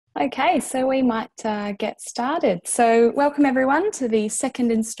Okay, so we might get started. So welcome everyone to the second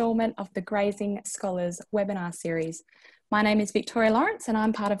instalment of the Grazing Scholars webinar series. My name is Victoria Lawrence and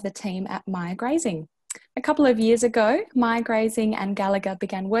I'm part of the team at Grazing. A couple of years ago, Grazing and Gallagher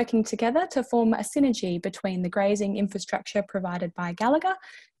began working together to form a synergy between the grazing infrastructure provided by Gallagher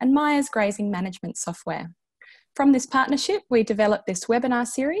and Myers grazing management software. From this partnership, we developed this webinar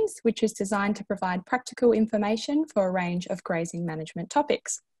series, which is designed to provide practical information for a range of grazing management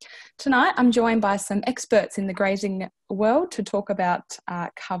topics. Tonight, I'm joined by some experts in the grazing world to talk about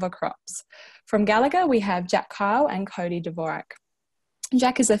cover crops. From Gallagher, we have Jack Kyle and Cody Dvorak.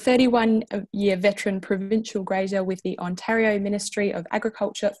 Jack is a 31-year veteran provincial grazer with the Ontario Ministry of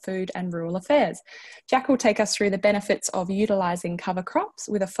Agriculture, Food and Rural Affairs. Jack will take us through the benefits of utilising cover crops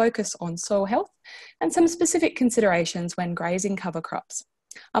with a focus on soil health and some specific considerations when grazing cover crops.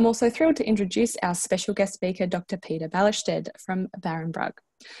 I'm also thrilled to introduce our special guest speaker, Dr. Peter Ballerstedt from Barenbrug.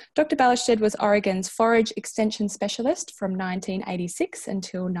 Dr. Ballerstedt was Oregon's forage extension specialist from 1986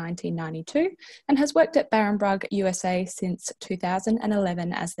 until 1992 and has worked at Barenbrug USA since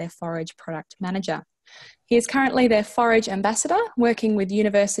 2011 as their forage product manager. He is currently their forage ambassador, working with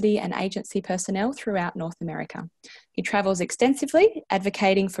university and agency personnel throughout North America. He travels extensively,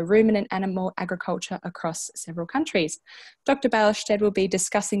 advocating for ruminant animal agriculture across several countries. Dr. Ballerstedt will be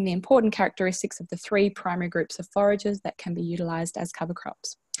discussing the important characteristics of the three primary groups of forages that can be utilised as cover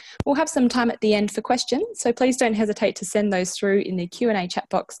crops. We'll have some time at the end for questions, so please don't hesitate to send those through in the Q&A chat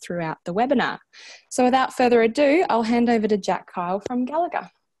box throughout the webinar. So without further ado, I'll hand over to Jack Kyle from Gallagher.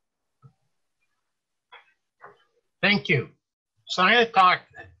 Thank you. So I'm going to talk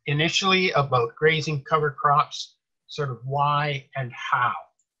initially about grazing cover crops, sort of why and how.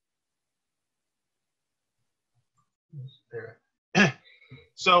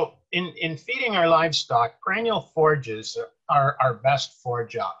 So in feeding our livestock, perennial forages are our best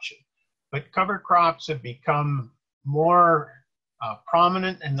forage option, but cover crops have become more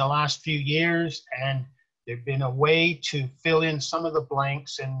prominent in the last few years, and they've been a way to fill in some of the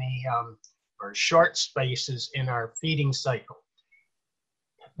blanks in the or short spaces in our feeding cycle.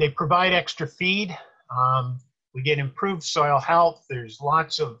 They provide extra feed. We get improved soil health. There's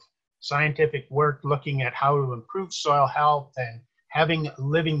lots of scientific work looking at how to improve soil health, and having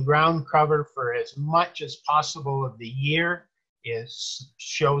living ground cover for as much as possible of the year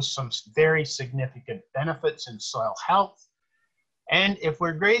shows some very significant benefits in soil health. And if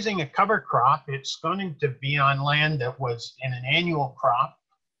we're grazing a cover crop, it's going to be on land that was in an annual crop.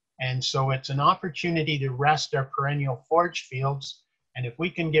 And so it's an opportunity to rest our perennial forage fields. And if we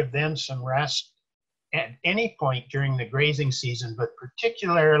can give them some rest at any point during the grazing season, but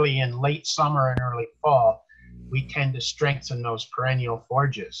particularly in late summer and early fall, we tend to strengthen those perennial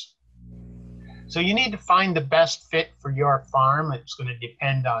forages. So you need to find the best fit for your farm. It's going to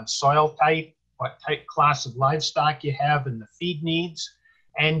depend on soil type, what type class of livestock you have, and the feed needs,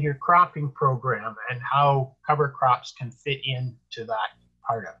 and your cropping program and how cover crops can fit into that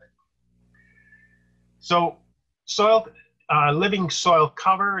part of it. So living soil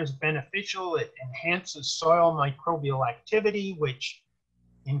cover is beneficial. It enhances soil microbial activity, which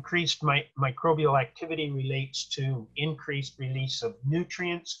increased microbial activity relates to increased release of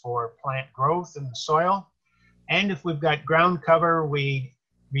nutrients for plant growth in the soil. And if we've got ground cover, we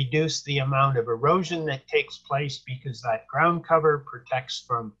reduce the amount of erosion that takes place because that ground cover protects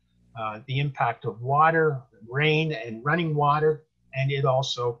from the impact of water, rain, and running water, and it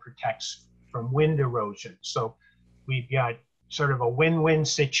also protects from wind erosion. So we've got sort of a win-win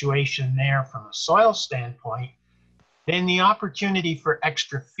situation there from a soil standpoint. Then the opportunity for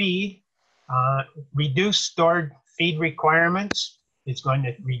extra feed, reduce stored feed requirements is going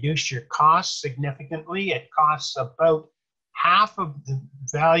to reduce your costs significantly. It costs about half of the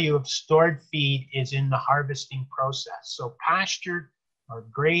value of stored feed is in the harvesting process. So pastured or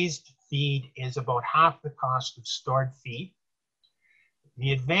grazed feed is about half the cost of stored feed.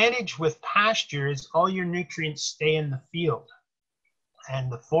 The advantage with pasture is all your nutrients stay in the field,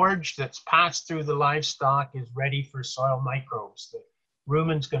 and the forage that's passed through the livestock is ready for soil microbes. The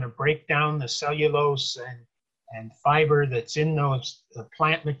rumen's going to break down the cellulose and fiber that's in the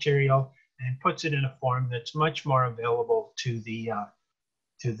plant material and puts it in a form that's much more available to the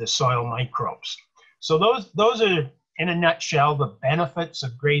soil microbes. So those are, in a nutshell, the benefits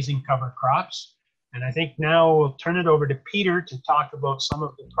of grazing cover crops. And I think now we'll turn it over to Peter to talk about some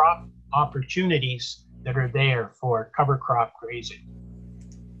of the crop opportunities that are there for cover crop grazing.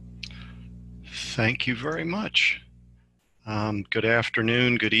 Thank you very much. Good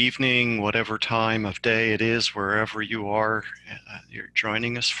afternoon, good evening, whatever time of day it is, wherever you are, you're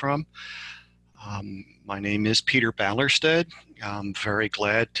joining us from. My name is Peter Ballerstedt. I'm very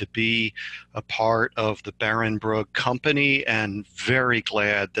glad to be a part of the Barenbrug company and very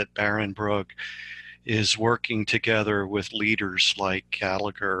glad that Barenbrug is working together with leaders like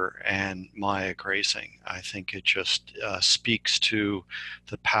Gallagher and Grazing. I think it just speaks to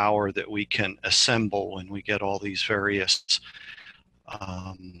the power that we can assemble when we get all these various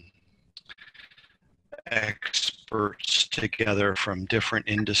experts together from different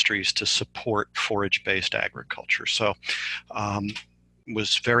industries to support forage-based agriculture. So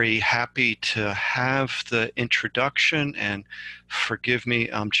was very happy to have the introduction, and forgive me,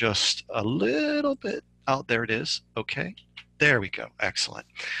 I'm just a little bit, oh, there it is, okay. There we go, excellent.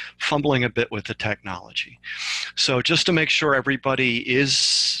 Fumbling a bit with the technology. So just to make sure everybody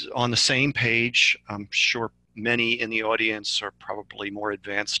is on the same page, I'm sure many in the audience are probably more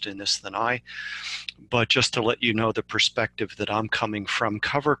advanced in this than I, but just to let you know the perspective that I'm coming from,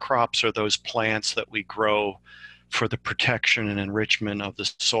 cover crops are those plants that we grow for the protection and enrichment of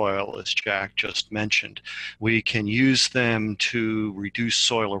the soil, as Jack just mentioned. We can use them to reduce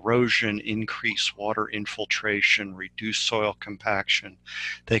soil erosion, increase water infiltration, reduce soil compaction.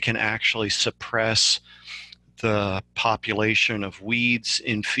 They can actually suppress the population of weeds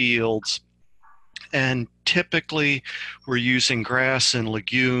in fields. And typically we're using grass and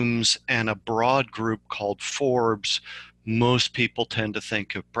legumes and a broad group called forbs. Most people tend to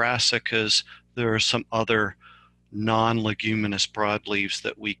think of brassicas. There are some other non-leguminous broadleaves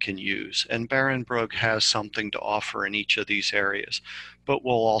that we can use. And Barenbrug has something to offer in each of these areas, but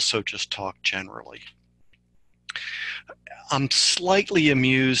we'll also just talk generally. I'm slightly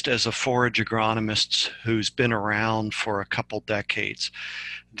amused as a forage agronomist who's been around for a couple decades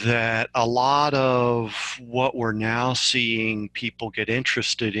that a lot of what we're now seeing people get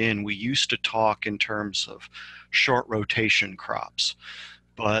interested in, we used to talk in terms of short rotation crops.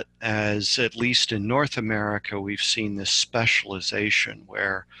 But as at least in North America, we've seen this specialization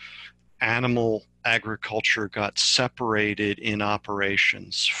where animal agriculture got separated in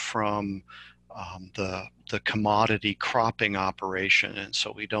operations from the commodity cropping operation, and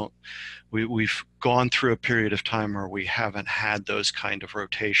so we've gone through a period of time where we haven't had those kind of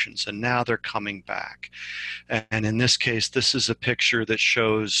rotations, and now they're coming back. And in this case, this is a picture that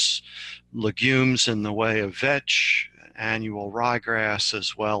shows legumes in the way of vetch, annual ryegrass,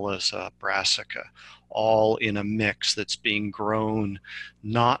 as well as brassica, all in a mix that's being grown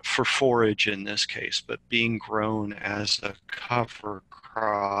not for forage in this case, but being grown as a cover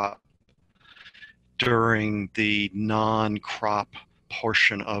crop during the non-crop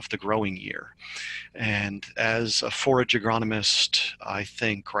portion of the growing year. And as a forage agronomist, I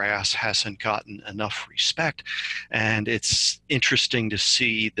think grass hasn't gotten enough respect. And it's interesting to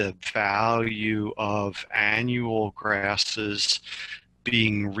see the value of annual grasses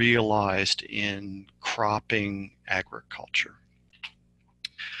being realized in cropping agriculture.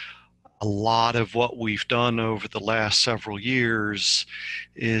 A lot of what we've done over the last several years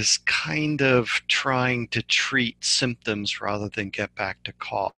is kind of trying to treat symptoms rather than get back to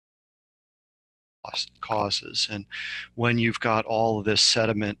causes. And when you've got all of this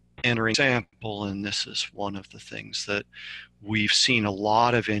sediment entering sample, and this is one of the things that we've seen a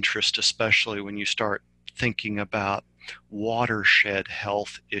lot of interest, especially when you start thinking about watershed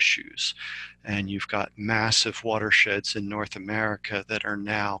health issues. And you've got massive watersheds in North America that are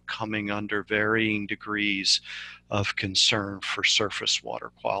now coming under varying degrees of concern for surface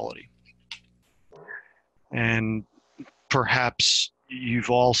water quality. And perhaps you've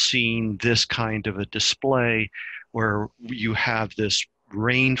all seen this kind of a display where you have this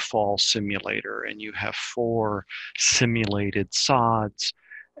rainfall simulator and you have 4 simulated sods,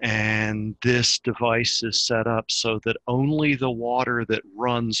 and this device is set up so that only the water that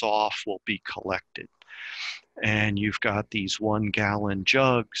runs off will be collected. And you've got these 1-gallon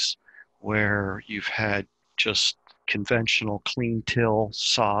jugs where you've had just conventional clean till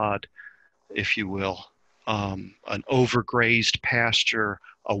sod, if you will, an overgrazed pasture,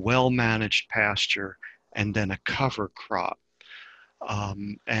 a well-managed pasture, and then a cover crop.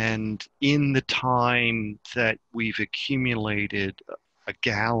 And in the time that we've accumulated a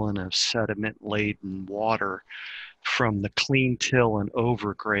gallon of sediment-laden water from the clean till and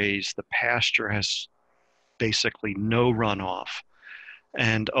overgraze, the pasture has basically no runoff,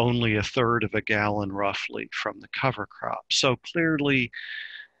 and only 1/3 of a gallon roughly from the cover crop. So clearly,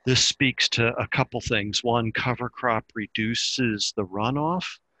 this speaks to a couple things. One, cover crop reduces the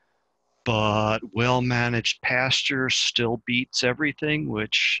runoff, but well-managed pasture still beats everything,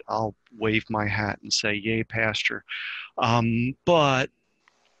 which I'll wave my hat and say, yay, pasture. But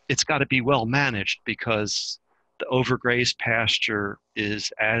it's got to be well-managed because the overgrazed pasture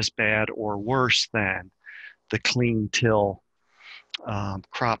is as bad or worse than the clean till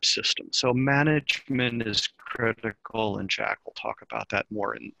crop system. So management is critical, and Jack will talk about that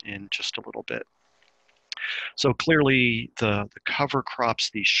more in just a little bit. So clearly the cover crops,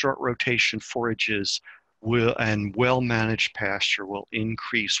 these short rotation forages and well-managed pasture will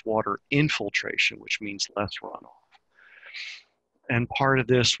increase water infiltration, which means less runoff. And part of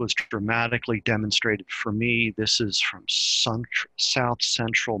this was dramatically demonstrated for me. This is from south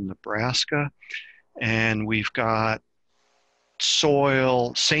central Nebraska. And we've got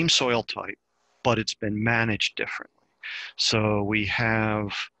soil, same soil type, but it's been managed differently. So we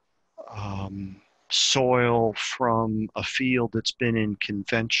have soil from a field that's been in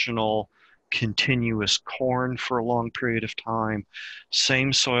conventional continuous corn for a long period of time,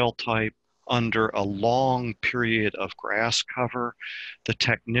 same soil type under a long period of grass cover. The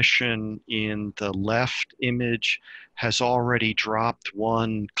technician in the left image has already dropped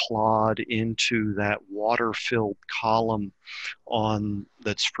one clod into that water-filled column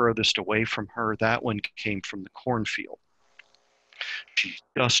that's furthest away from her. That one came from the cornfield. She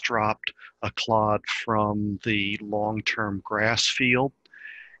just dropped a clod from the long-term grass field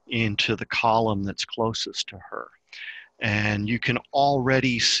into the column that's closest to her. And you can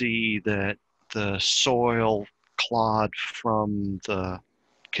already see that the soil clod from the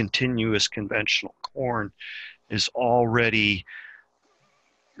continuous conventional corn is already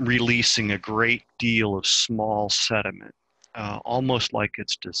releasing a great deal of small sediment, almost like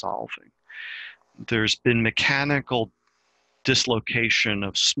it's dissolving. There's been mechanical dislocation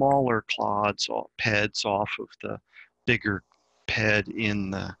of smaller clods or peds off of the bigger ped in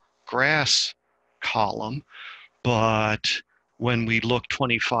the grass column, but when we look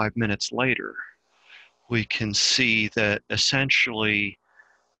 25 minutes later, we can see that essentially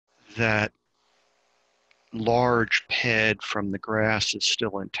that large ped from the grass is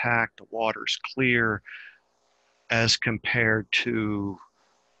still intact, the water's clear, as compared to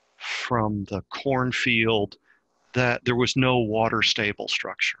from the cornfield that there was no water stable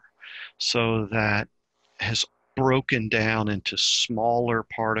structure. So that has broken down into smaller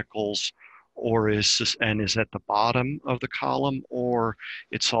particles or is at the bottom of the column, or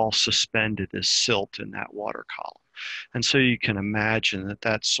it's all suspended as silt in that water column. And so you can imagine that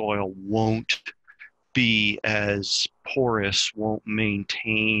that soil won't be as porous, won't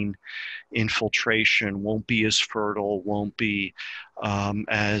maintain infiltration, won't be as fertile, won't be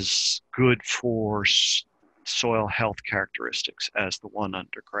as good for soil health characteristics as the one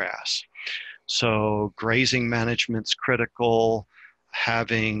under grass. So grazing management's critical,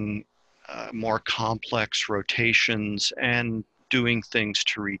 having more complex rotations and doing things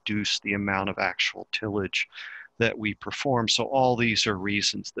to reduce the amount of actual tillage that we perform. So all these are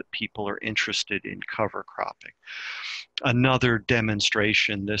reasons that people are interested in cover cropping. Another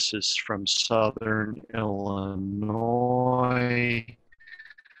demonstration, this is from Southern Illinois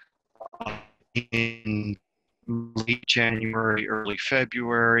in late January, early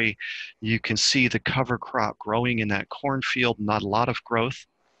February. You can see the cover crop growing in that cornfield, not a lot of growth.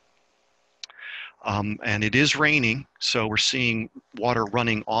 And it is raining, so we're seeing water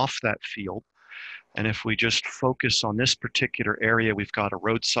running off that field. And if we just focus on this particular area, we've got a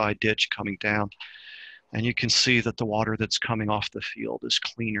roadside ditch coming down. And you can see that the water that's coming off the field is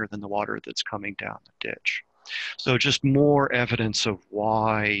cleaner than the water that's coming down the ditch. So just more evidence of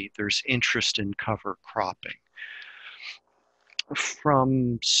why there's interest in cover cropping.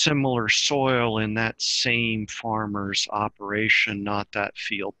 From similar soil in that same farmer's operation, not that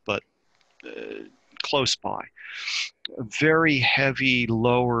field, but close by. A very heavy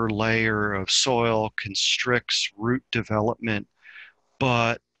lower layer of soil constricts root development,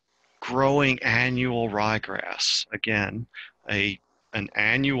 but growing annual ryegrass, again, an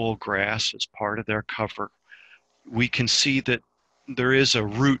annual grass as part of their cover, we can see that there is a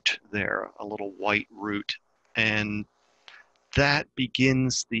root there, a little white root, and that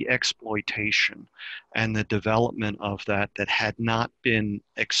begins the exploitation and the development of that had not been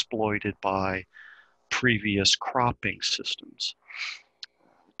exploited by previous cropping systems.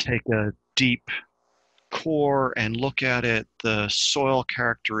 Take a deep core and look at it. The soil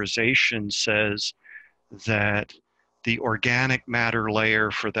characterization says that the organic matter layer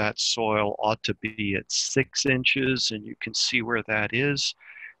for that soil ought to be at 6 inches, and you can see where that is.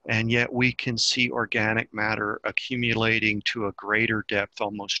 And yet we can see organic matter accumulating to a greater depth,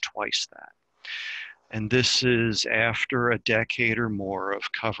 almost twice that. And this is after a decade or more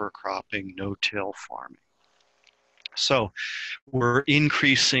of cover cropping, no-till farming. So we're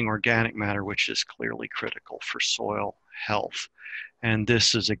increasing organic matter, which is clearly critical for soil health. And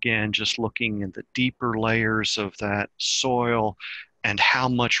this is, again, just looking at the deeper layers of that soil and how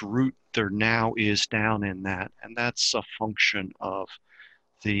much root there now is down in that. And that's a function of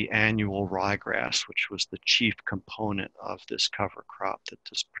the annual ryegrass, which was the chief component of this cover crop that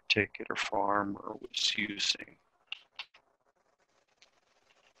this particular farmer was using.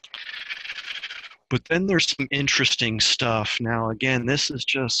 But then there's some interesting stuff. Now, again, this is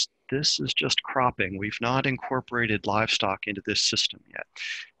just cropping. We've not incorporated livestock into this system yet.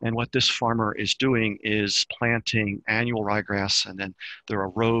 And what this farmer is doing is planting annual ryegrass, and then there are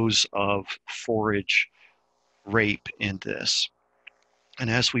rows of forage rape in this. And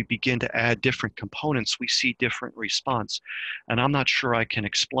as we begin to add different components, we see different response. And I'm not sure I can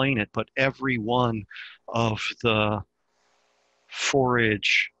explain it, but every one of the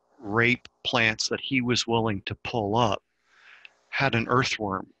forage rape plants that he was willing to pull up had an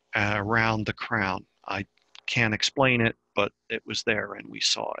earthworm around the crown. I can't explain it, but it was there and we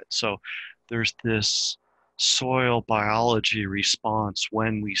saw it. So there's this soil biology response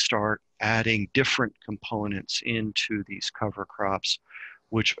when we start adding different components into these cover crops,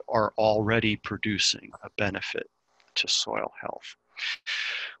 which are already producing a benefit to soil health.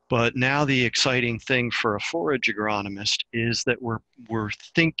 But now the exciting thing for a forage agronomist is that we're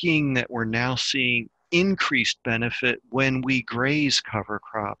thinking that we're now seeing increased benefit when we graze cover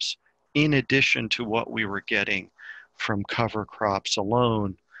crops, in addition to what we were getting from cover crops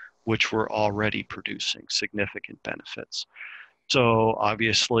alone, which were already producing significant benefits. So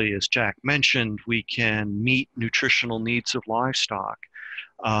obviously, as Jack mentioned, we can meet nutritional needs of livestock.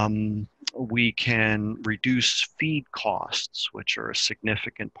 We can reduce feed costs, which are a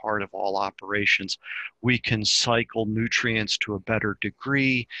significant part of all operations. We can cycle nutrients to a better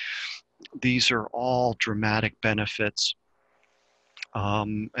degree. These are all dramatic benefits.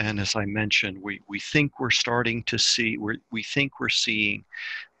 And as I mentioned, we think we're starting to see, we think we're seeing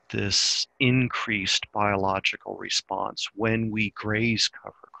this increased biological response when we graze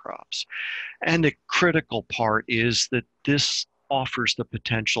cover crops. And a critical part is that this offers the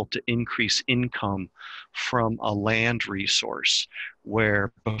potential to increase income from a land resource,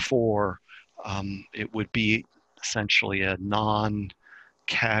 where before it would be essentially a non-cash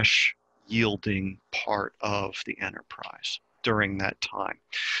yielding part of the enterprise during that time.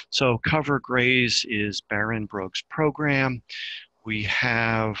 So Cover Graze is Barenbrug's program. We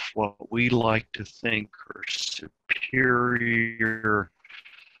have what we like to think are superior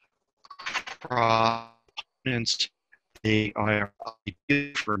components. They are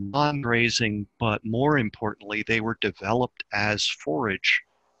ideal for non-grazing, but more importantly, they were developed as forage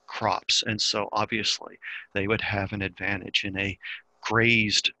crops. And so obviously they would have an advantage in a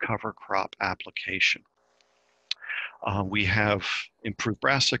grazed cover crop application. We have improved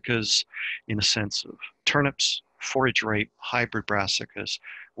brassicas in the sense of turnips, forage rape, hybrid brassicas.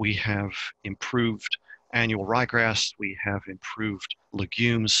 We have improved annual ryegrass. We have improved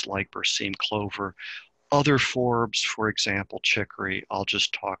legumes like berseem clover. Other forbs, for example, chicory. I'll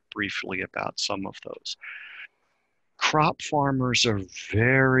just talk briefly about some of those. Crop farmers are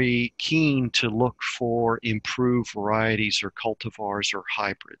very keen to look for improved varieties or cultivars or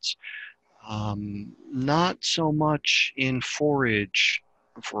hybrids. Not so much in forage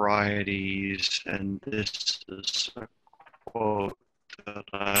varieties, and this is a quote that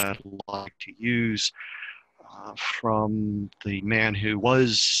I'd like to use from the man who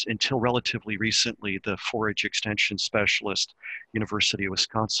was, until relatively recently, the forage extension specialist, University of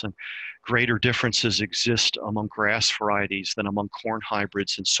Wisconsin. Greater differences exist among grass varieties than among corn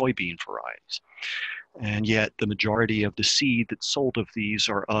hybrids and soybean varieties. And yet the majority of the seed that's sold of these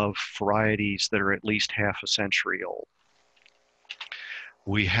are of varieties that are at least half a century old.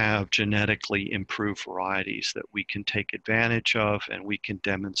 We have genetically improved varieties that we can take advantage of, and we can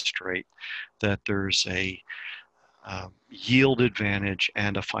demonstrate that there's a yield advantage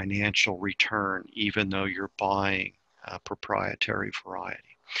and a financial return, even though you're buying a proprietary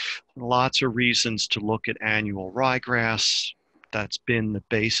variety. Lots of reasons to look at annual ryegrass. That's been the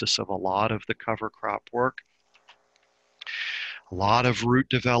basis of a lot of the cover crop work. A lot of root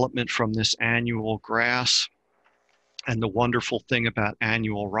development from this annual grass. And the wonderful thing about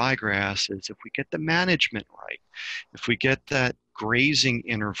annual ryegrass is if we get the management right, if we get that grazing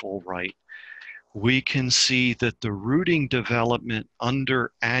interval right, we can see that the rooting development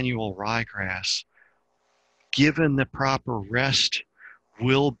under annual ryegrass, given the proper rest,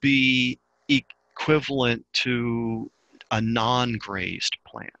 will be equivalent to a non-grazed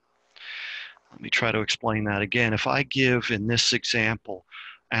plant. Let me try to explain that again. If I give, in this example,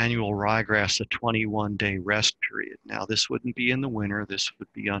 annual ryegrass a 21-day rest period. Now, this wouldn't be in the winter. This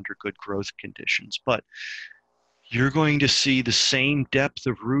would be under good growth conditions. But you're going to see the same depth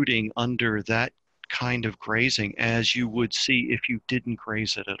of rooting under that kind of grazing as you would see if you didn't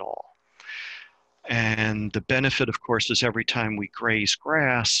graze it at all. And the benefit, of course, is every time we graze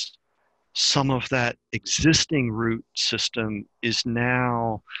grass, some of that existing root system is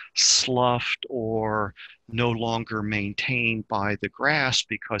now sloughed or no longer maintained by the grass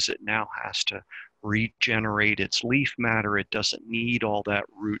because it now has to regenerate its leaf matter. It doesn't need all that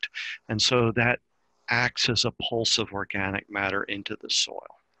root. And so that acts as a pulse of organic matter into the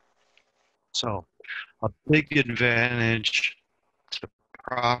soil. So a big advantage to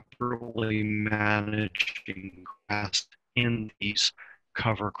properly managing grass in these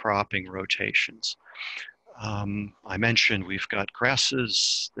cover cropping rotations. I mentioned we've got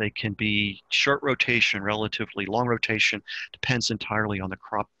grasses. They can be short rotation, relatively long rotation, depends entirely on the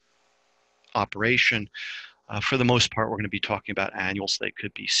crop operation. For the most part, we're going to be talking about annuals. They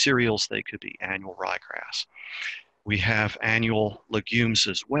could be cereals, they could be annual ryegrass. We have annual legumes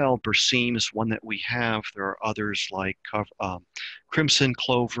as well. Berseem is one that we have. There are others like crimson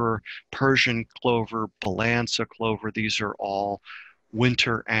clover, Persian clover, balansa clover. These are all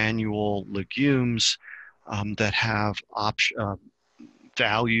winter annual legumes that have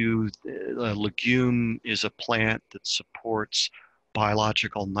value. A legume is a plant that supports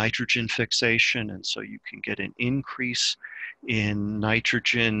biological nitrogen fixation, and so you can get an increase in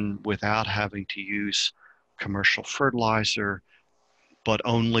nitrogen without having to use commercial fertilizer, but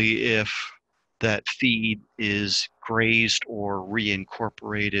only if that feed is grazed or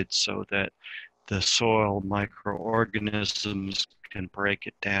reincorporated so that the soil microorganisms can break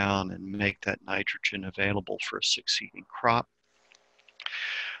it down and make that nitrogen available for a succeeding crop.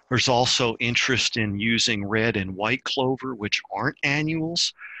 There's also interest in using red and white clover, which aren't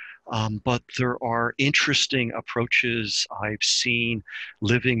annuals, but there are interesting approaches. I've seen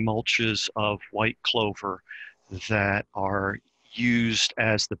living mulches of white clover that are used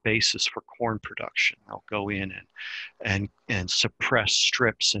as the basis for corn production. They'll go in and suppress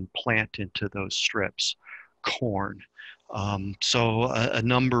strips and plant into those strips corn. So a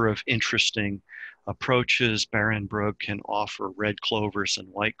number of interesting approaches. Barenbrug can offer red clovers and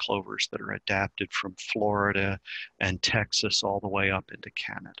white clovers that are adapted from Florida and Texas all the way up into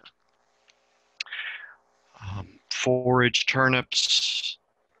Canada. Forage turnips,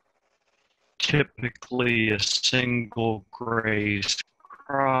 typically a single graze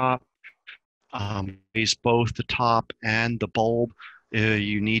crop. Graze both the top and the bulb.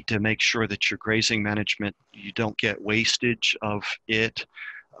 You need to make sure that your grazing management, you don't get wastage of it.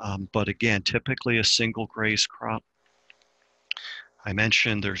 But again, typically a single graze crop. I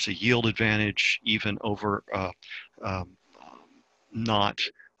mentioned there's a yield advantage even over not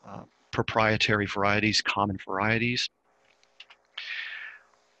proprietary varieties, common varieties.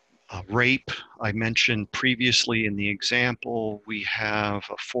 Rape, I mentioned previously in the example, we have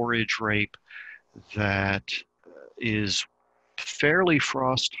a forage rape that is fairly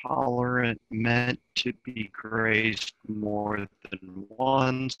frost tolerant, meant to be grazed more than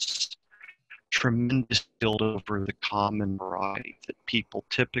once. Tremendous yield over the common variety that people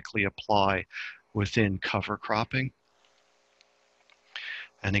typically apply within cover cropping.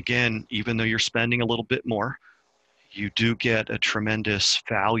 And again, even though you're spending a little bit more, you do get a tremendous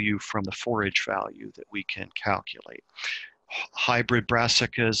value from the forage value that we can calculate. Hybrid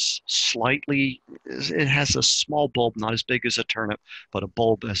brassicas, slightly, it has a small bulb, not as big as a turnip, but a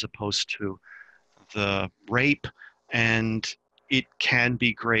bulb as opposed to the rape, and it can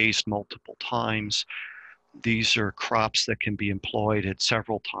be grazed multiple times. These are crops that can be employed at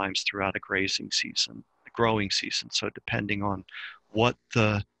several times throughout a grazing season, growing season. So depending on what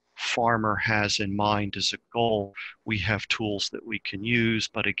the farmer has in mind as a goal, we have tools that we can use.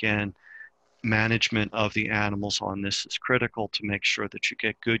 But again, management of the animals on this is critical to make sure that you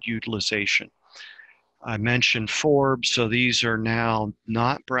get good utilization. I mentioned forbs, so these are now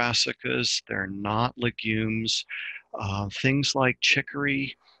not brassicas, they're not legumes. Things like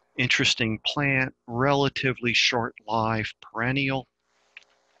chicory, interesting plant, relatively short-lived perennial.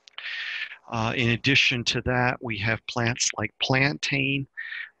 In addition to that, we have plants like plantain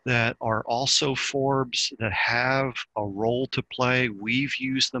that are also forbs that have a role to play. We've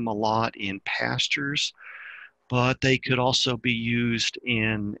used them a lot in pastures, but they could also be used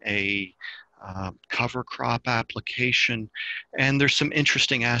in a cover crop application. And there's some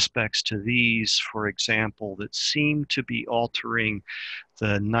interesting aspects to these, for example, that seem to be altering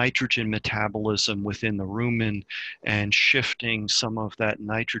the nitrogen metabolism within the rumen and shifting some of that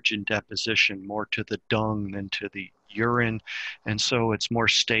nitrogen deposition more to the dung than to the urine. And so it's more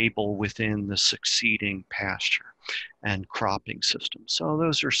stable within the succeeding pasture and cropping system. So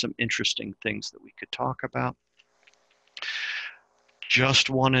those are some interesting things that we could talk about. just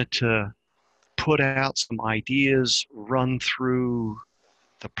wanted to put out some ideas, run through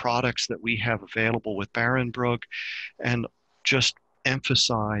the products that we have available with Barenbrug, and just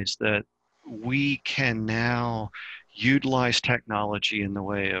emphasize that we can now utilize technology in the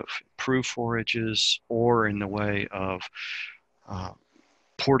way of improved forages or in the way of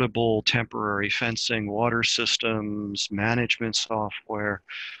portable temporary fencing, water systems, management software.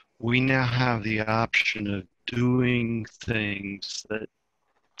 We now have the option of doing things that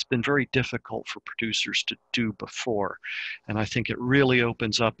it's been very difficult for producers to do before. And I think it really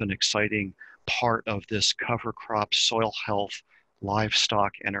opens up an exciting part of this cover crop, soil health,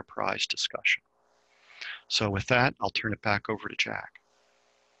 livestock enterprise discussion. So with that, I'll turn it back over to Jack.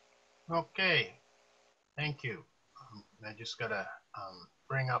 Okay, thank you. I just gotta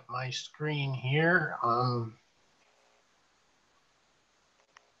bring up my screen here.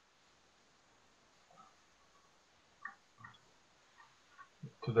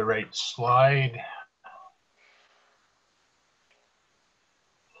 To the right slide.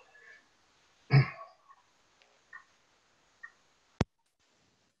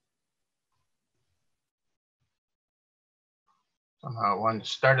 Somehow I wanted to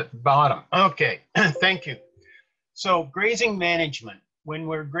start at the bottom. Okay, thank you. So grazing management. When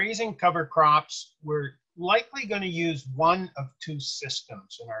we're grazing cover crops, we're likely going to use one of two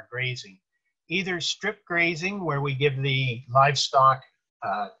systems in our grazing. Either strip grazing, where we give the livestock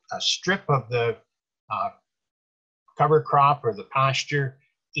a strip of the cover crop or the pasture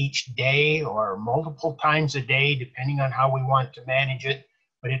each day or multiple times a day, depending on how we want to manage it.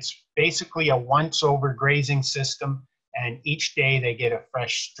 But it's basically a once-over grazing system, and each day they get a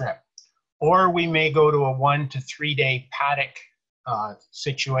fresh strip. Or we may go to a 1 to 3 day paddock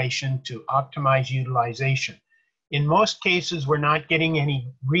situation to optimize utilization. In most cases, we're not getting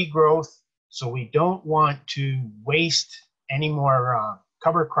any regrowth, so we don't want to waste any more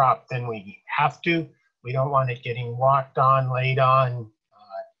cover crop than we have to. We don't want it getting walked on, laid on,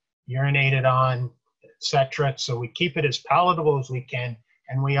 urinated on, etc. So we keep it as palatable as we can,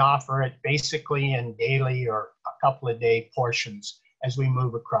 and we offer it basically in daily or a couple of day portions as we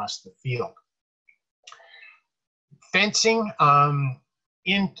move across the field. Fencing,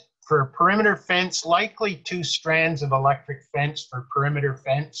 for perimeter fence, likely 2 strands of electric fence for perimeter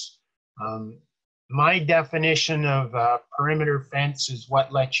fence. My definition of perimeter fence is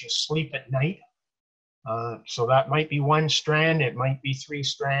what lets you sleep at night. So that might be 1 strand, it might be 3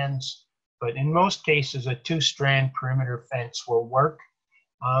 strands, but in most cases a 2-strand perimeter fence will work.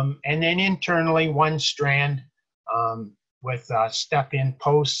 And then internally 1 strand with step-in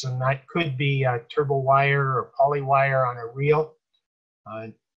posts, and that could be turbo wire or poly wire on a reel.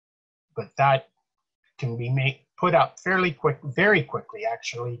 But that can be put up fairly quick, very quickly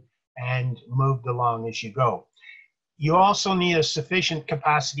actually, and moved along as you go. You also need a sufficient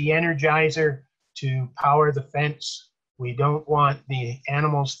capacity energizer to power the fence. We don't want the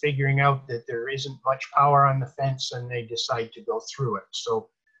animals figuring out that there isn't much power on the fence and they decide to go through it. So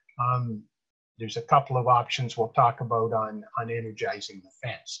there's a couple of options we'll talk about on energizing the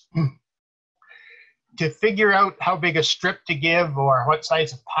fence. To figure out how big a strip to give or what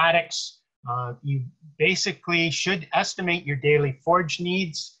size of paddocks, you basically should estimate your daily forage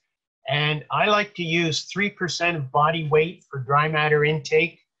needs. And I like to use 3% of body weight for dry matter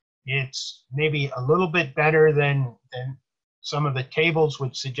intake. It's maybe a little bit better than some of the tables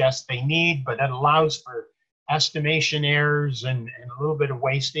would suggest they need, but it allows for estimation errors and a little bit of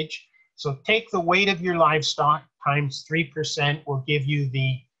wastage. So take the weight of your livestock times 3% will give you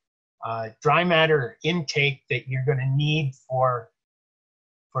the dry matter intake that you're going to need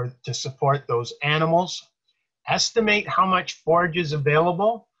to support those animals. Estimate how much forage is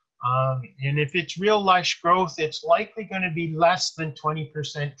available. And if it's real lush growth, it's likely going to be less than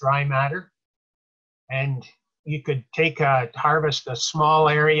 20% dry matter. And you could harvest a small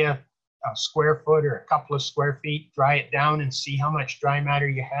area, a square foot or a couple of square feet, dry it down and see how much dry matter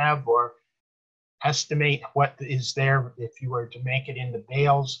you have, or estimate what is there if you were to make it into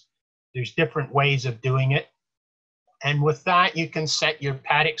bales. There's different ways of doing it. And with that, you can set your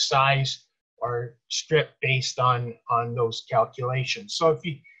paddock size or strip based on those calculations. So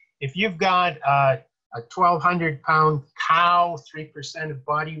if you've got a 1,200 pound cow, 3% of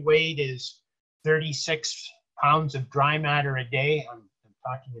body weight is 36 pounds of dry matter a day. I'm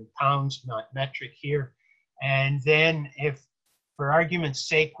talking in pounds, not metric here. And then if, for argument's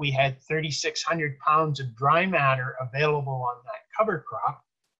sake, we had 3,600 pounds of dry matter available on that cover crop,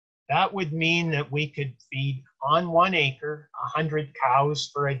 that would mean that we could feed on 1 acre 100 cows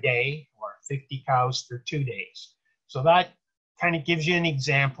for a day or 50 cows for 2 days. So that kind of gives you an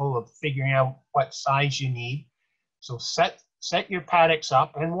example of figuring out what size you need. So set set your paddocks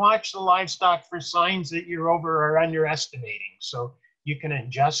up and watch the livestock for signs that you're over or underestimating. So you can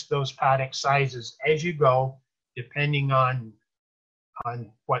adjust those paddock sizes as you go, depending on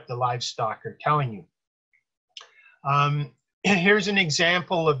what the livestock are telling you. Here's an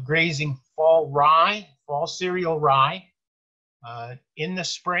example of grazing fall rye, fall cereal rye in the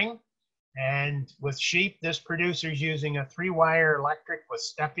spring. And with sheep, this producer's using a 3-wire electric with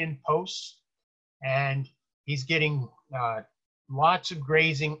step-in posts. And he's getting lots of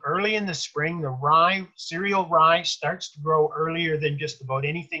grazing early in the spring. The rye, cereal rye, starts to grow earlier than just about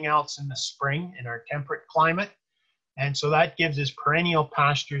anything else in the spring in our temperate climate. And so that gives his perennial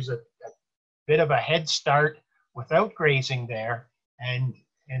pastures a bit of a head start without grazing there, and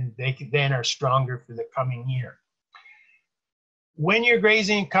they then are stronger for the coming year. When you're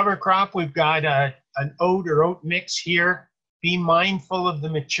grazing cover crop, we've got an oat or oat mix here. Be mindful of the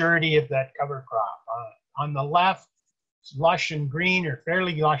maturity of that cover crop. On the left, it's lush and green, or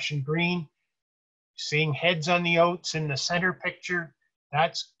fairly lush and green. Seeing heads on the oats in the center picture,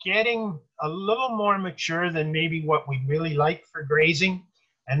 that's getting a little more mature than maybe what we really like for grazing.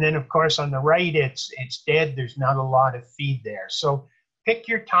 And then of course on the right, it's dead. There's not a lot of feed there. So pick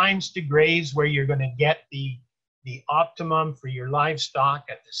your times to graze where you're going to get the optimum for your livestock.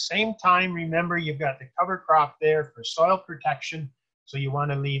 At the same time, remember you've got the cover crop there for soil protection. So you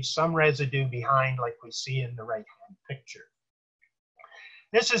want to leave some residue behind like we see in the right-hand picture.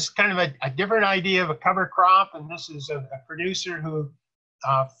 This is kind of a different idea of a cover crop, and this is a producer who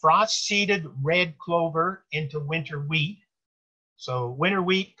frost seeded red clover into winter wheat. So winter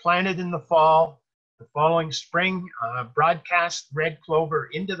wheat planted in the fall, the following spring broadcast red clover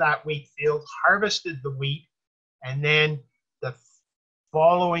into that wheat field, harvested the wheat, and then the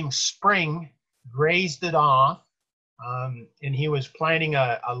following spring grazed it off. And he was planting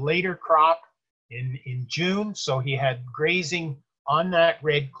a later crop in June, so he had grazing on that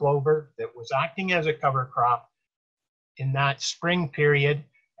red clover that was acting as a cover crop in that spring period,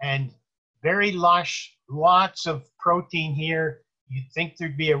 and very lush, lots of protein here. You'd think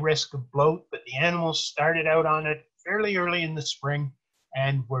there'd be a risk of bloat, but the animals started out on it fairly early in the spring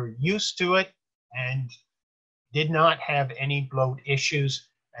and were used to it and did not have any bloat issues,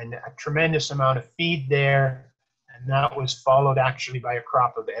 and a tremendous amount of feed there. And that was followed actually by a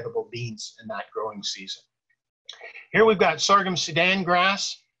crop of edible beans in that growing season. Here we've got sorghum Sudan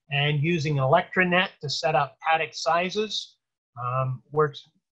grass, and using ElectraNet to set up paddock sizes. Works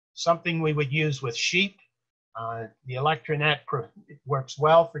something we would use with sheep. The ElectraNet works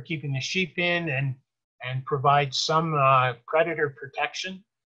well for keeping the sheep in and provides some predator protection,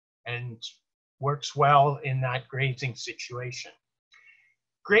 and works well in that grazing situation.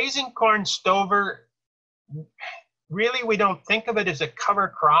 Grazing corn stover, really we don't think of it as a cover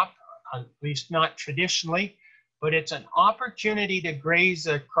crop, at least not traditionally, but it's an opportunity to graze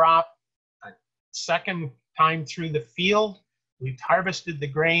a crop a second time through the field. We've harvested the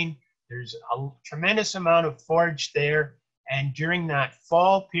grain. There's a tremendous amount of forage there. And during that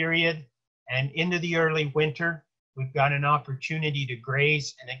fall period and into the early winter, we've got an opportunity to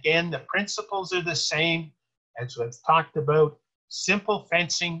graze. And again, the principles are the same as we've talked about. Simple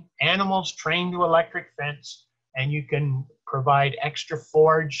fencing, animals trained to electric fence, and you can provide extra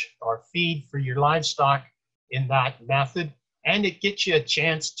forage or feed for your livestock in that method. And it gets you a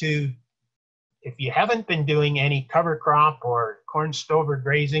chance to, if you haven't been doing any cover crop or corn stover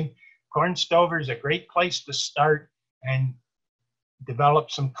grazing, corn stover is a great place to start and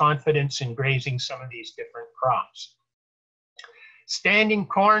develop some confidence in grazing some of these different crops. Standing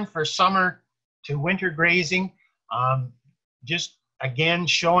corn for summer to winter grazing, just again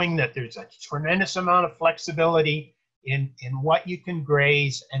showing that there's a tremendous amount of flexibility in what you can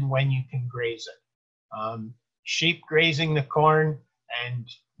graze and when you can graze it. Sheep grazing the corn and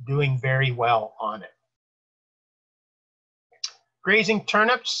doing very well on it. Grazing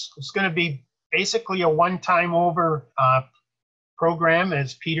turnips is going to be basically a one-time over program,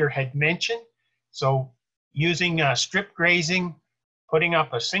 as Peter had mentioned. So using strip grazing, putting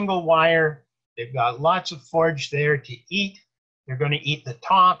up a single wire, they've got lots of forage there to eat. They're going to eat the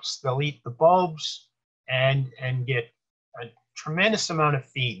tops, they'll eat the bulbs, and get a tremendous amount of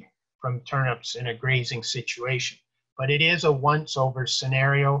feed from turnips in a grazing situation. But it is a once-over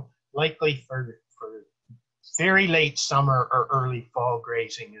scenario, likely for very late summer or early fall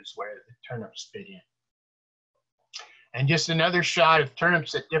grazing is where the turnips fit in. And just another shot of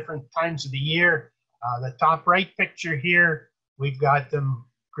turnips at different times of the year. The top right picture here, we've got them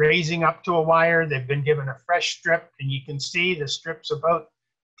grazing up to a wire. They've been given a fresh strip, and you can see the strip's about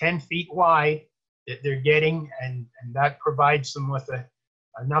 10 feet wide that they're getting, and that provides them with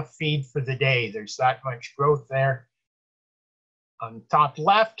enough feed for the day. There's that much growth there. On the top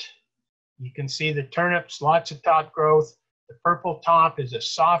left, you can see the turnips, lots of top growth. The purple top is a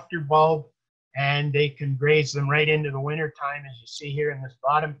softer bulb, and they can graze them right into the winter time, as you see here in this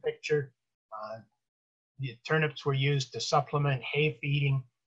bottom picture. The turnips were used to supplement hay feeding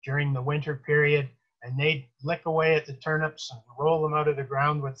during the winter period, and they'd lick away at the turnips and roll them out of the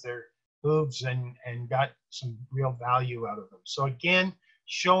ground with their hooves and got some real value out of them. So again,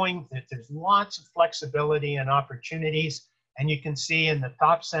 showing that there's lots of flexibility and opportunities. And you can see in the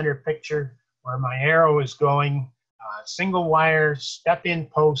top center picture where my arrow is going, single wire, step-in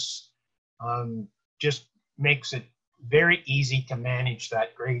posts, just makes it very easy to manage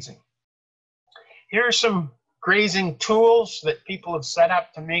that grazing. Here are some grazing tools that people have set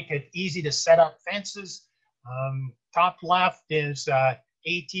up to make it easy to set up fences. Top left is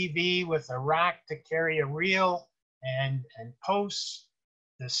ATV with a rack to carry a reel and posts.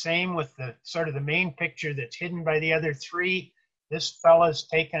 The same with the sort of the main picture that's hidden by the other three. This fella's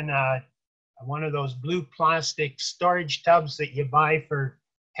taken one of those blue plastic storage tubs that you buy for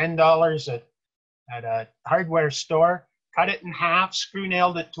 $10 at a hardware store, cut it in half, screw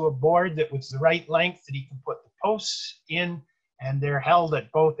nailed it to a board that was the right length that he can put the posts in, and they're held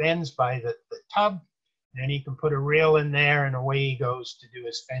at both ends by the tub. And he can put a reel in there, and away he goes to do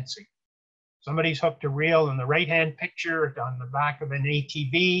his fencing. Somebody's hooked a reel in the right-hand picture on the back of an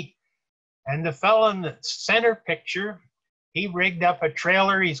ATV. And the fellow in the center picture, he rigged up a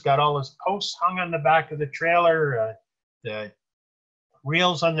trailer. He's got all his posts hung on the back of the trailer, the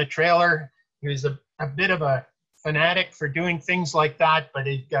reels on the trailer. He was a bit of a fanatic for doing things like that, but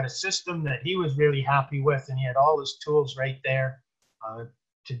he got a system that he was really happy with, and he had all his tools right there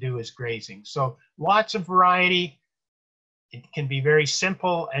to do his grazing. So lots of variety. It can be very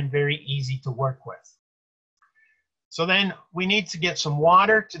simple and very easy to work with. So then we need to get some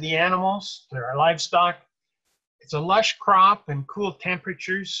water to the animals, to our livestock. It's a lush crop and cool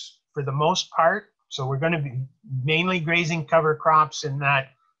temperatures for the most part. So we're going to be mainly grazing cover crops in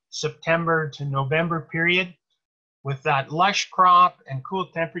that September to November period. With that lush crop and cool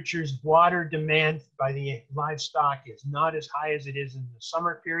temperatures, water demand by the livestock is not as high as it is in the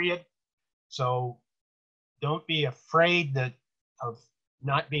summer period. So don't be afraid of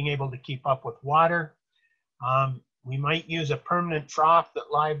not being able to keep up with water. We might use a permanent trough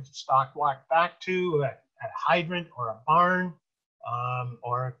that livestock walk back to, a hydrant or a barn,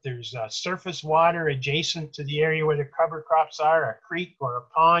 or if there's surface water adjacent to the area where the cover crops are, a creek or a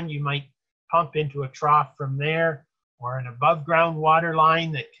pond, you might pump into a trough from there, or an above ground water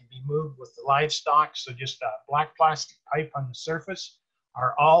line that can be moved with the livestock. So just a black plastic pipe on the surface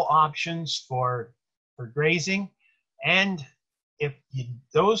are all options for grazing. And if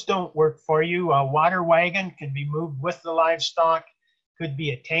those don't work for you, a water wagon can be moved with the livestock. Could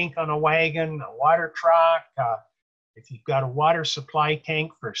be a tank on a wagon, a water truck. If you've got a water supply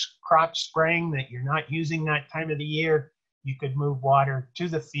tank for crop spraying that you're not using that time of the year, you could move water to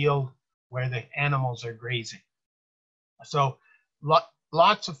the field where the animals are grazing. So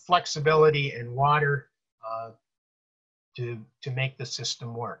lots of flexibility and water to make the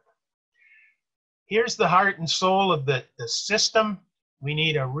system work. Here's the heart and soul of the system. We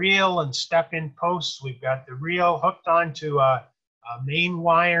need a reel and step-in posts. We've got the reel hooked onto a main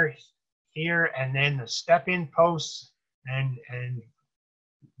wire here, and then the step-in posts and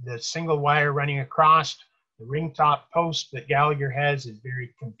the single wire running across. The ring top post that Gallagher has is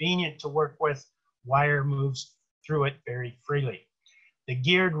very convenient to work with. Wire moves through it very freely. The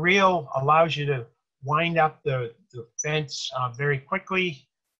geared reel allows you to wind up the fence very quickly.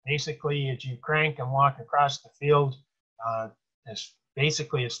 Basically, as you crank and walk across the field,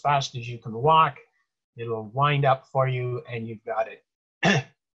 basically as fast as you can walk, it'll wind up for you and you've got it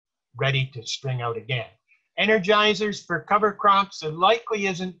ready to string out again. Energizers for cover crops, there likely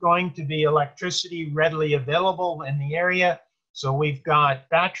isn't going to be electricity readily available in the area. So we've got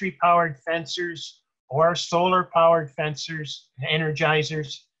battery powered fencers or solar powered fencers,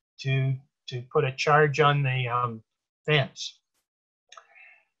 energizers to put a charge on the fence.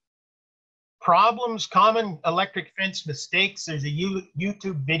 Problems, common electric fence mistakes. There's a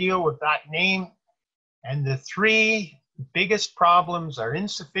YouTube video with that name. And the three biggest problems are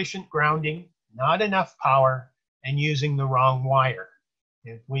insufficient grounding, not enough power, and using the wrong wire.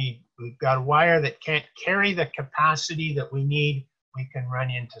 If we've got a wire that can't carry the capacity that we need, we can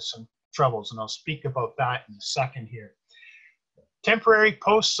run into some troubles. And I'll speak about that in a second here. Temporary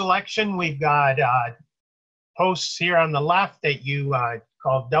post selection. We've got posts here on the left that you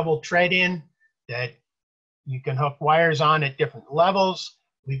call double tread in, that you can hook wires on at different levels.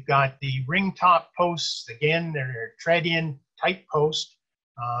 We've got the ring top posts. Again, they're tread in type post,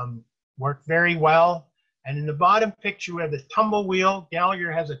 work very well. And in the bottom picture, we have the tumble wheel.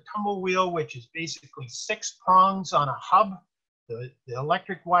 Gallagher has a tumble wheel, which is basically 6 prongs on a hub. The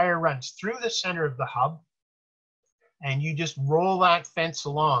electric wire runs through the center of the hub, and you just roll that fence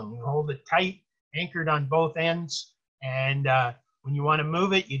along. You hold it tight, anchored on both ends, and when you want to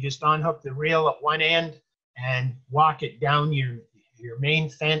move it, you just unhook the reel at one end and walk it down your main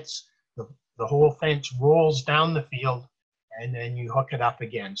fence. The whole fence rolls down the field, and then you hook it up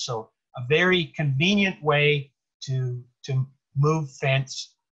again. So a very convenient way to move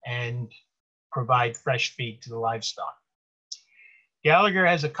fence and provide fresh feed to the livestock. Gallagher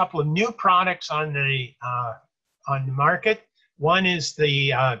has a couple of new products on the market. One is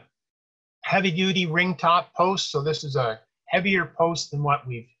the heavy-duty ring top post. So this is a heavier post than what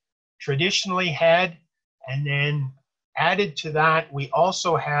we've traditionally had. And then added to that, we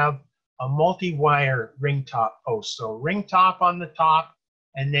also have a multi-wire ring top post. So ring top on the top,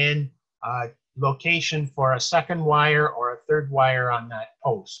 and then location for a second wire or a third wire on that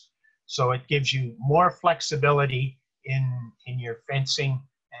post. So it gives you more flexibility in your fencing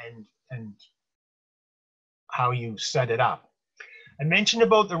and how you set it up. I mentioned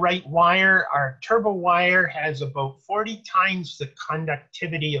about the right wire. Our turbo wire has about 40 times the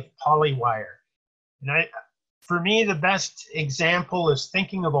conductivity of poly wire. And for me, the best example is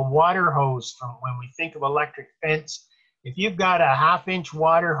thinking of a water hose from when we think of electric fence. If you've got a 1/2-inch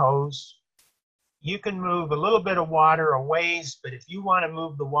water hose, you can move a little bit of water a ways, but if you want to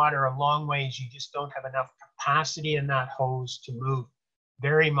move the water a long ways, you just don't have enough capacity in that hose to move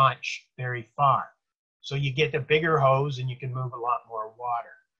very far. So you get a bigger hose and you can move a lot more water.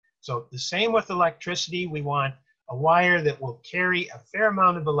 So the same with electricity. We want a wire that will carry a fair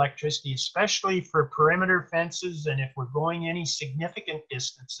amount of electricity, especially for perimeter fences. And if we're going any significant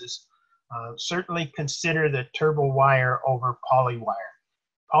distances, certainly consider the turbo wire over poly wire.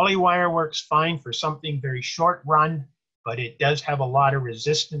 Poly wire works fine for something very short run, but it does have a lot of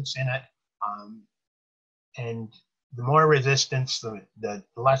resistance in it. And the more resistance, the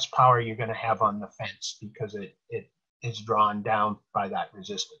less power you're going to have on the fence because it is drawn down by that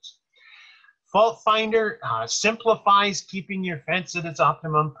resistance. Fault finder simplifies keeping your fence at its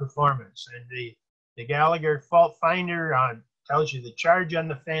optimum performance. And the Gallagher fault finder tells you the charge on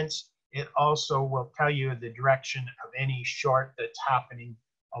the fence. It also will tell you the direction of any short that's happening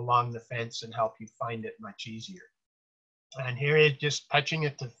along the fence and help you find it much easier. And here is just touching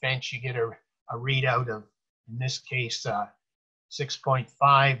it to the fence, you get a readout of, in this case, 6.5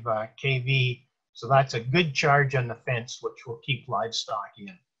 kV. So that's a good charge on the fence, which will keep livestock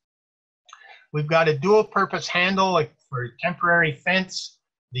in. We've got a dual purpose handle for temporary fence.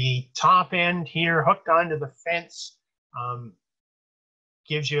 The top end here hooked onto the fence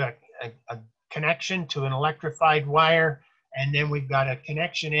gives you a connection to an electrified wire. And then we've got a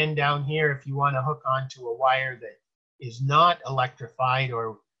connection end down here if you want to hook onto a wire that is not electrified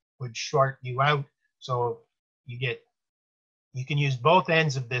or would short you out. So you can use both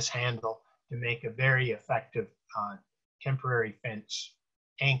ends of this handle to make a very effective temporary fence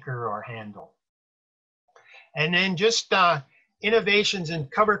anchor or handle. And then just innovations in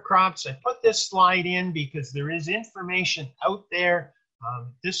cover crops. I put this slide in because there is information out there.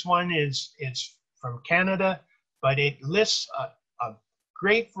 This one is from Canada, but it lists a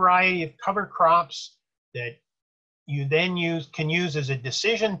great variety of cover crops that you then can use as a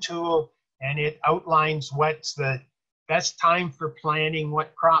decision tool, and it outlines what's the best time for planting,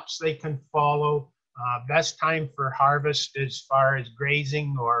 what crops they can follow, best time for harvest as far as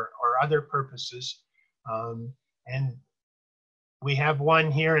grazing or other purposes. And we have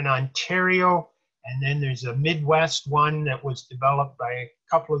one here in Ontario, and then there's a Midwest one that was developed by a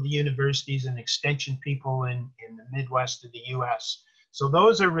couple of the universities and extension people in the Midwest of the US. So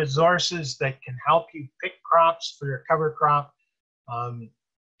those are resources that can help you pick crops for your cover crop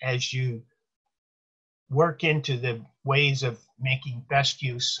as you work into the ways of making best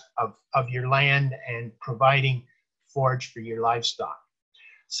use of your land and providing forage for your livestock.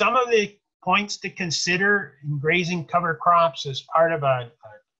 Some of the points to consider in grazing cover crops as part of an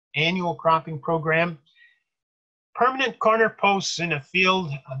annual cropping program. Permanent corner posts in a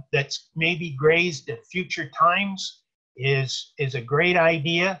field that's maybe grazed at future times is a great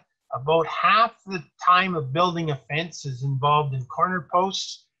idea. About half the time of building a fence is involved in corner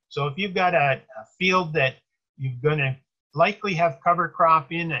posts. So if you've got a field that you're going to likely have cover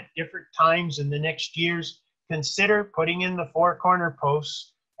crop in at different times in the next years, consider putting in the 4 corner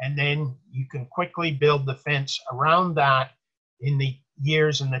posts, and then you can quickly build the fence around that in the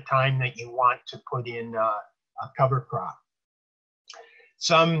years and the time that you want to put in a cover crop.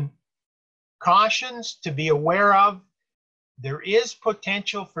 Some cautions to be aware of. There is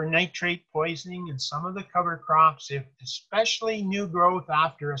potential for nitrate poisoning in some of the cover crops, if especially new growth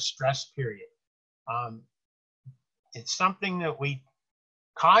after a stress period. It's something that we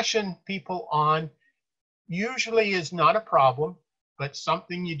caution people on. Usually is not a problem, but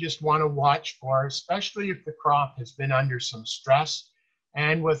something you just want to watch for, especially if the crop has been under some stress.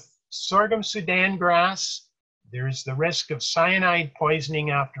 And with sorghum Sudan grass, there's the risk of cyanide poisoning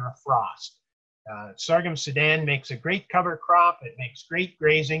after a frost. Sorghum Sudan makes a great cover crop, it makes great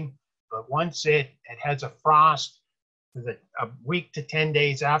grazing, but once it has a frost, a week to 10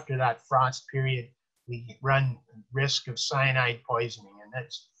 days after that frost period, we run risk of cyanide poisoning, and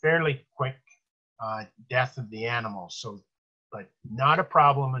that's fairly quick death of the animal. So, but not a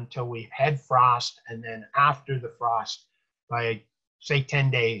problem until we've had frost, and then after the frost, by say 10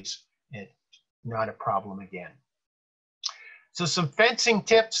 days, it's not a problem again. So some fencing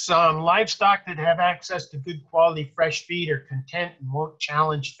tips. Livestock that have access to good quality fresh feed are content and won't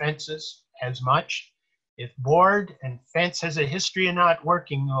challenge fences as much. If board and fence has a history of not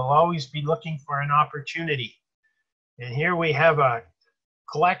working, we'll always be looking for an opportunity. And here we have a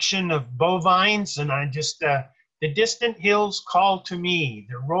collection of bovines, and I just, the distant hills call to me,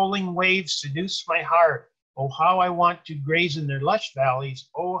 the rolling waves seduce my heart. Oh, how I want to graze in their lush valleys.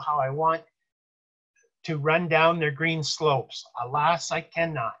 Oh, how I want to run down their green slopes. Alas, I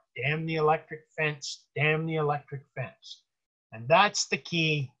cannot. Damn the electric fence, damn the electric fence. And that's the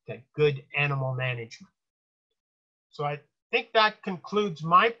key to good animal management. So I think that concludes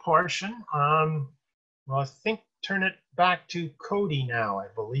my portion. Well, I think turn it back to Cody now, I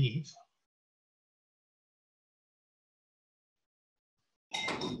believe.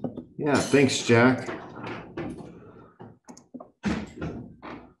 Yeah, thanks, Jack.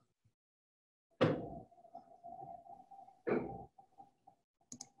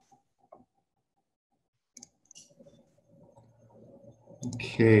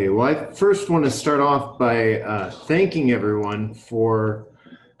 Okay, well, I first want to start off by thanking everyone for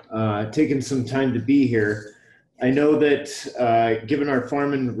taking some time to be here. I know that given our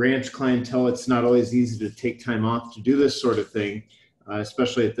farm and ranch clientele, it's not always easy to take time off to do this sort of thing,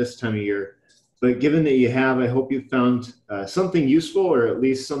 especially at this time of year. But given that you have, I hope you found something useful, or at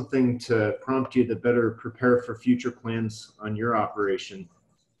least something to prompt you to better prepare for future plans on your operation.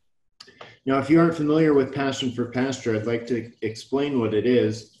 Now, if you aren't familiar with Passion for Pasture, I'd like to explain what it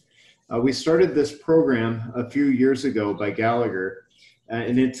is. We started this program a few years ago by Gallagher,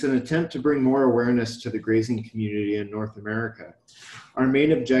 and it's an attempt to bring more awareness to the grazing community in North America. Our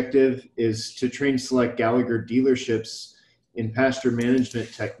main objective is to train select Gallagher dealerships in pasture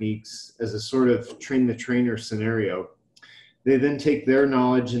management techniques as a sort of train the trainer scenario. They then take their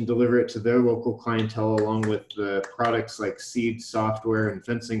knowledge and deliver it to their local clientele, along with the products like seed, software, and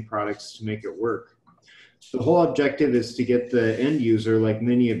fencing products to make it work. The whole objective is to get the end user, like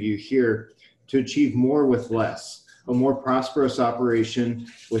many of you here, to achieve more with less, a more prosperous operation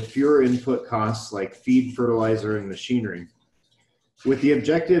with fewer input costs like feed, fertilizer, and machinery. With the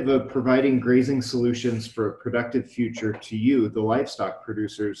objective of providing grazing solutions for a productive future to you, the livestock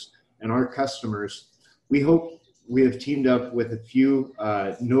producers, and our customers, we hope we have teamed up with a few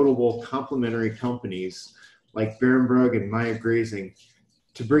notable complementary companies like Barenbrug and Maya Grazing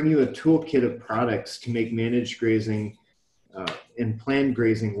to bring you a toolkit of products to make managed grazing and planned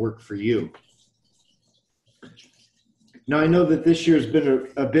grazing work for you. Now, I know that this year has been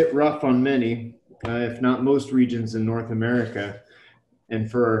a bit rough on many, if not most regions in North America, and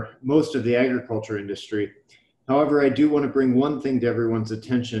for most of the agriculture industry. However, I do want to bring one thing to everyone's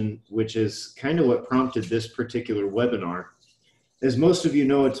attention, which is kind of what prompted this particular webinar. As most of you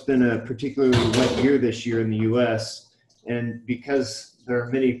know, it's been a particularly wet year this year in the US, and because there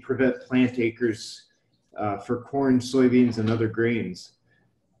are many prevent plant acres for corn, soybeans, and other grains.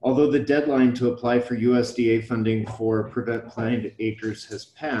 Although the deadline to apply for USDA funding for prevent plant acres has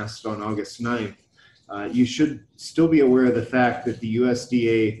passed on August 9th, you should still be aware of the fact that the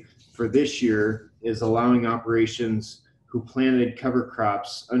USDA for this year is allowing operations who planted cover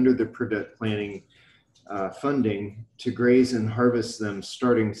crops under the prevent planting funding to graze and harvest them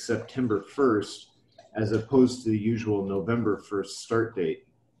starting September 1st, as opposed to the usual November 1st start date.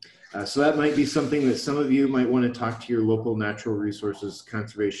 So that might be something that some of you might want to talk to your local Natural Resources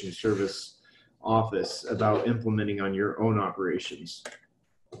Conservation Service office about implementing on your own operations.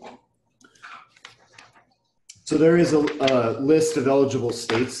 So there is a list of eligible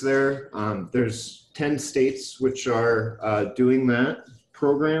states there. There's 10 states which are doing that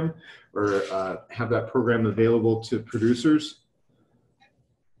program, or have that program available to producers.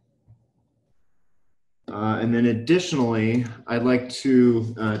 And then additionally, I'd like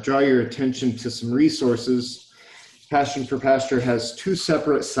to draw your attention to some resources Passion for Pasture has two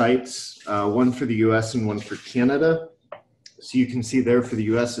separate sites, one for the US and one for Canada. So you can see there for the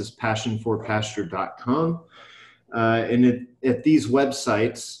US is passionforpasture.com. And at these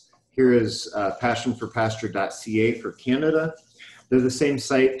websites, here is passionforpasture.ca for Canada. They're the same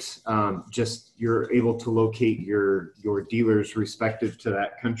site, just you're able to locate your dealers respective to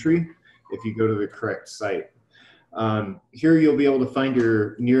that country if you go to the correct site. Here you'll be able to find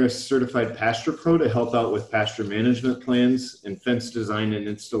your nearest certified pasture pro to help out with pasture management plans and fence design and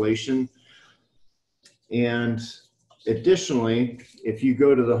installation. And additionally, if you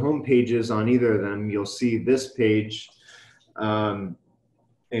go to the home pages on either of them, you'll see this page. And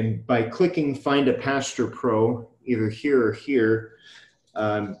by clicking Find a Pasture Pro, either here or here,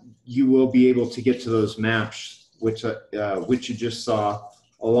 you will be able to get to those maps, which you just saw,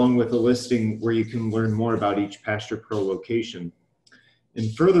 along with a listing where you can learn more about each Pasture Pro location.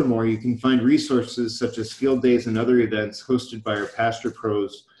 And furthermore, you can find resources such as field days and other events hosted by our Pasture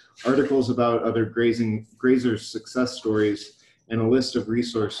Pros, articles about other grazers' success stories, and a list of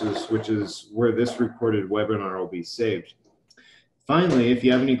resources, which is where this recorded webinar will be saved. Finally, if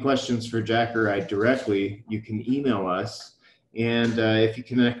you have any questions for Jack or I directly, you can email us. And if you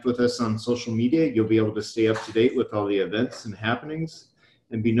connect with us on social media, you'll be able to stay up to date with all the events and happenings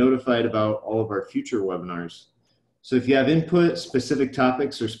and be notified about all of our future webinars. So if you have input, specific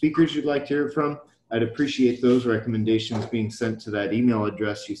topics, or speakers you'd like to hear from, I'd appreciate those recommendations being sent to that email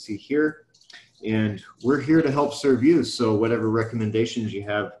address you see here. And we're here to help serve you. So whatever recommendations you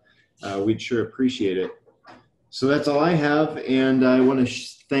have, we'd sure appreciate it. So that's all I have. And I want to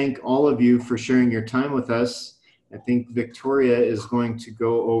thank all of you for sharing your time with us. I think Victoria is going to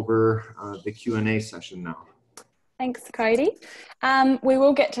go over the Q&A session now. Thanks, Cody. We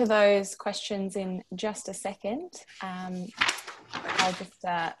will get to those questions in just a second. I'll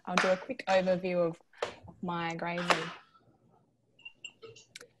do a quick overview of my grazing.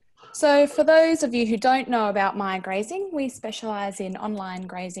 So for those of you who don't know about My Grazing, we specialise in online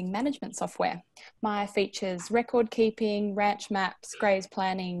grazing management software. My features record keeping, ranch maps, graze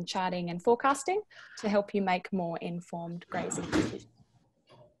planning, charting and forecasting to help you make more informed grazing decisions.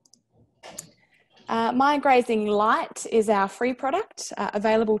 My Grazing Lite is our free product,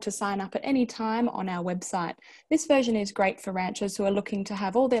 available to sign up at any time on our website. This version is great for ranchers who are looking to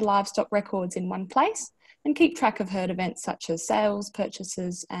have all their livestock records in one place and keep track of herd events such as sales,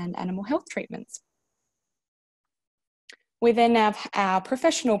 purchases, and animal health treatments. We then have our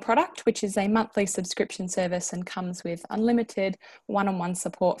professional product, which is a monthly subscription service and comes with unlimited one-on-one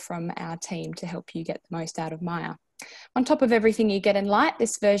support from our team to help you get the most out of Maya. On top of everything you get in Lite,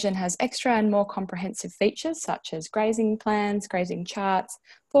 this version has extra and more comprehensive features such as grazing plans, grazing charts,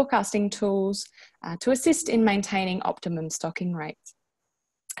 forecasting tools to assist in maintaining optimum stocking rates.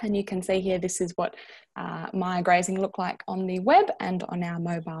 And you can see here, this is what My Grazing look like on the web and on our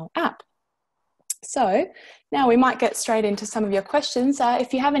mobile app. So now we might get straight into some of your questions.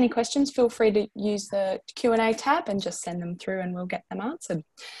 If you have any questions, feel free to use the Q&A tab and just send them through and we'll get them answered.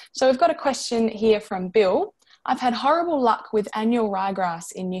 So we've got a question here from Bill. I've had horrible luck with annual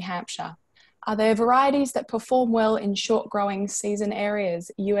ryegrass in New Hampshire. Are there varieties that perform well in short growing season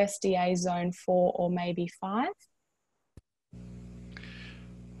areas, USDA zone 4 or maybe 5?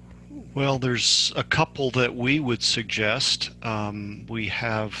 Well, there's a couple that we would suggest. We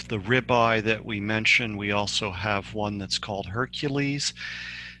have the ribeye that we mentioned. We also have one that's called Hercules.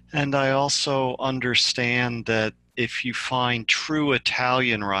 And I also understand that if you find true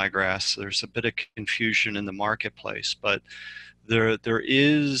Italian ryegrass, there's a bit of confusion in the marketplace, but there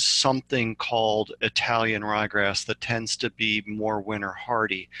is something called Italian ryegrass that tends to be more winter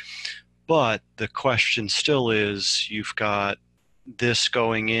hardy. But the question still is, you've got this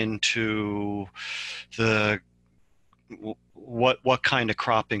going into the what kind of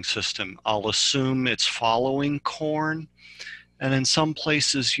cropping system? I'll assume it's following corn, and in some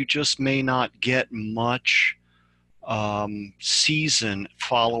places you just may not get much season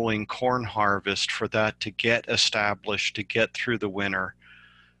following corn harvest for that to get established, to get through the winter,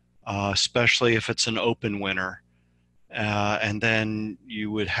 especially if it's an open winter. And then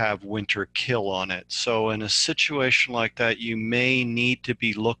you would have winter kill on it. So in a situation like that, you may need to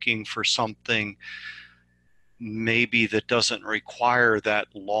be looking for something maybe that doesn't require that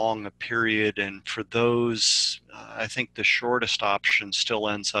long a period. And for those, I think the shortest option still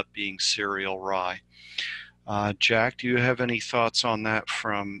ends up being cereal rye. Jack, do you have any thoughts on that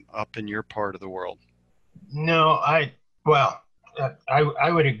from up in your part of the world? No, I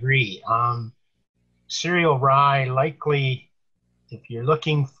would agree. Cereal rye, likely, if you're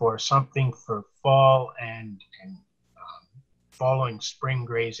looking for something for fall and following spring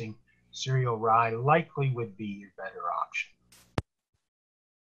grazing, cereal rye likely would be your better option.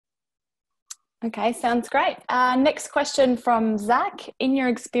 Okay, sounds great. Next question from Zach. In your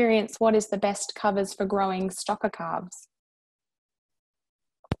experience, what is the best covers for growing stocker calves?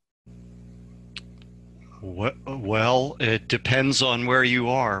 Well, it depends on where you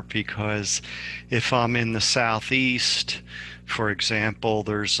are, because if I'm in the southeast, for example,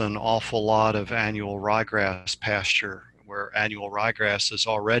 there's an awful lot of annual ryegrass pasture where annual ryegrass is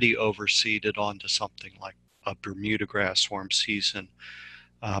already overseeded onto something like a Bermuda grass warm season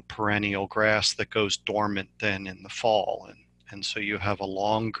perennial grass that goes dormant then in the fall. And so you have a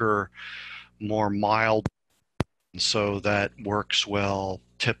longer, more mild, so that works well.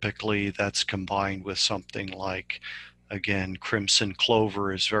 Typically that's combined with something like, again, crimson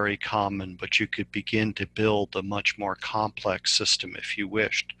clover is very common, but you could begin to build a much more complex system if you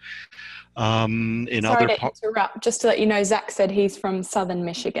wished. Sorry to interrupt, just to let you know, Zach said he's from southern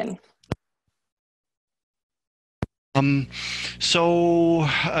Michigan. So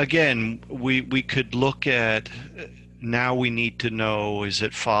again, we could look at, now we need to know, is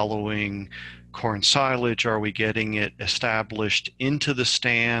it following corn silage? Are we getting it established into the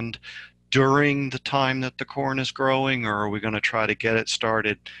stand during the time that the corn is growing, or are we going to try to get it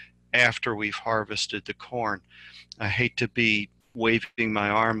started after we've harvested the corn? I hate to be waving my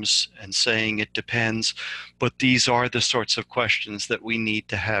arms and saying it depends, but these are the sorts of questions that we need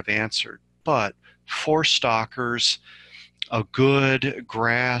to have answered. But for stockers, a good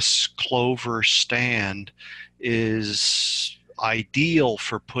grass clover stand is ideal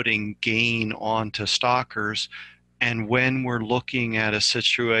for putting gain onto stockers. And when we're looking at a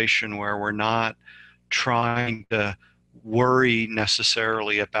situation where we're not trying to worry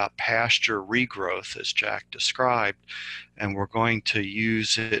necessarily about pasture regrowth, as Jack described, and we're going to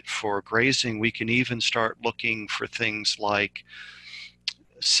use it for grazing, we can even start looking for things like,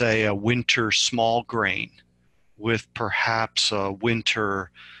 say, a winter small grain with perhaps a winter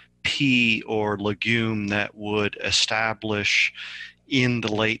pea or legume that would establish in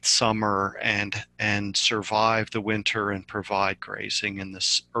the late summer and survive the winter and provide grazing in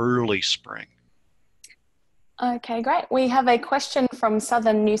this early spring. Okay, great. We have a question from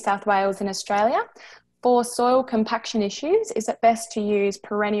southern New South Wales in Australia. For soil compaction issues, is it best to use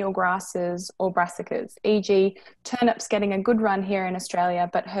perennial grasses or brassicas? E.g., turnips getting a good run here in Australia,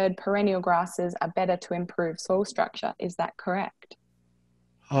 but heard perennial grasses are better to improve soil structure. Is that correct?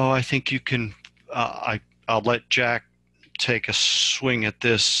 Oh, I think you can, I'll let Jack take a swing at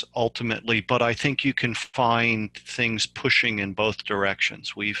this ultimately, but I think you can find things pushing in both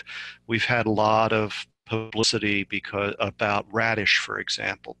directions. We've had a lot of publicity about radish, for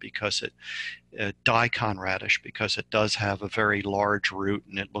example, because daikon radish, because it does have a very large root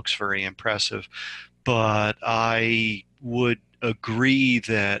and it looks very impressive. But I would agree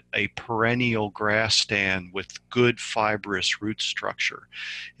that a perennial grass stand with good fibrous root structure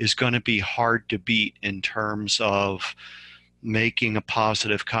is going to be hard to beat in terms of making a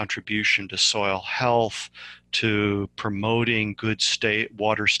positive contribution to soil health, to promoting good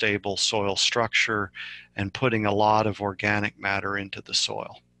water stable soil structure, and putting a lot of organic matter into the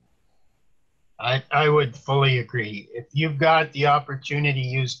soil. I would fully agree. If you've got the opportunity to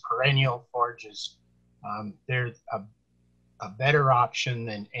use perennial forages, they're a better option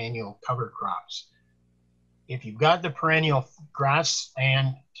than annual cover crops. If you've got the perennial grass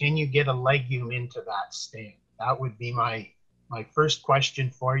stand, can you get a legume into that stand? That would be my first question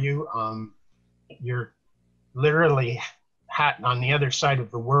for you. You're literally on the other side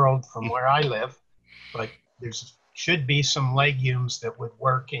of the world from where I live, but there's should be some legumes that would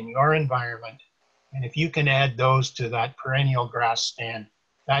work in your environment. And if you can add those to that perennial grass stand,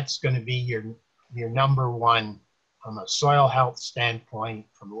 that's going to be your number one from a soil health standpoint,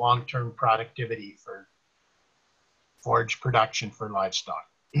 from long-term productivity for forage production for livestock.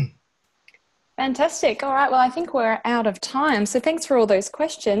 Fantastic. All right. Well, I think we're out of time. So thanks for all those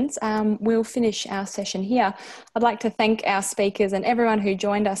questions. We'll finish our session here. I'd like to thank our speakers and everyone who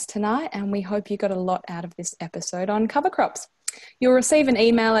joined us tonight, and we hope you got a lot out of this episode on cover crops. You'll receive an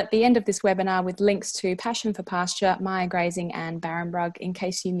email at the end of this webinar with links to Passion for Pasture, Maya Grazing and Barenbrug in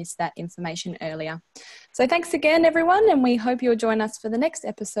case you missed that information earlier. So thanks again, everyone, and we hope you'll join us for the next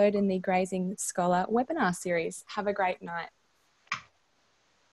episode in the Grazing Scholar webinar series. Have a great night.